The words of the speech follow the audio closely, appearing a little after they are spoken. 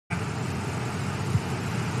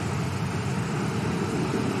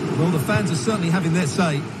Well, the fans are certainly having their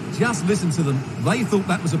say. Just listen to them. They thought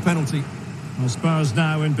that was a penalty. Well, Spurs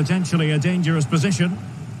now in potentially a dangerous position.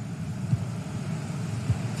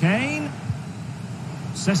 Kane.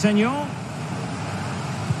 Sessegnon.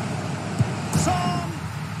 Son!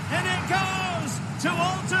 In it goes! To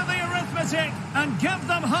alter the arithmetic and give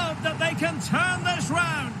them hope that they can turn this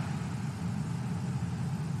round.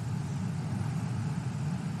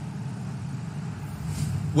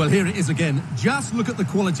 Well, here it is again. Just look at the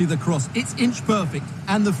quality of the cross. It's inch perfect,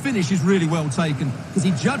 and the finish is really well taken because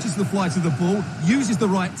he judges the flight of the ball, uses the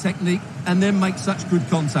right technique, and then makes such good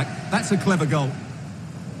contact. That's a clever goal.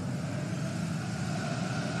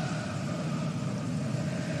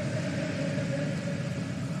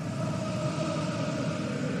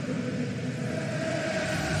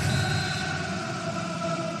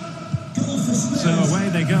 So away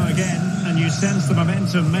they go again, and you sense the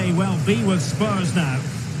momentum may well be with Spurs now.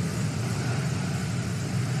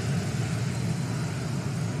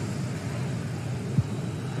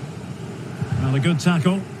 Well, a good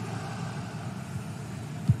tackle.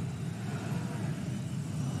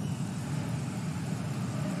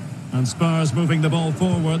 And Spurs moving the ball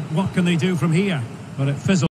forward. What can they do from here? But it fizzles.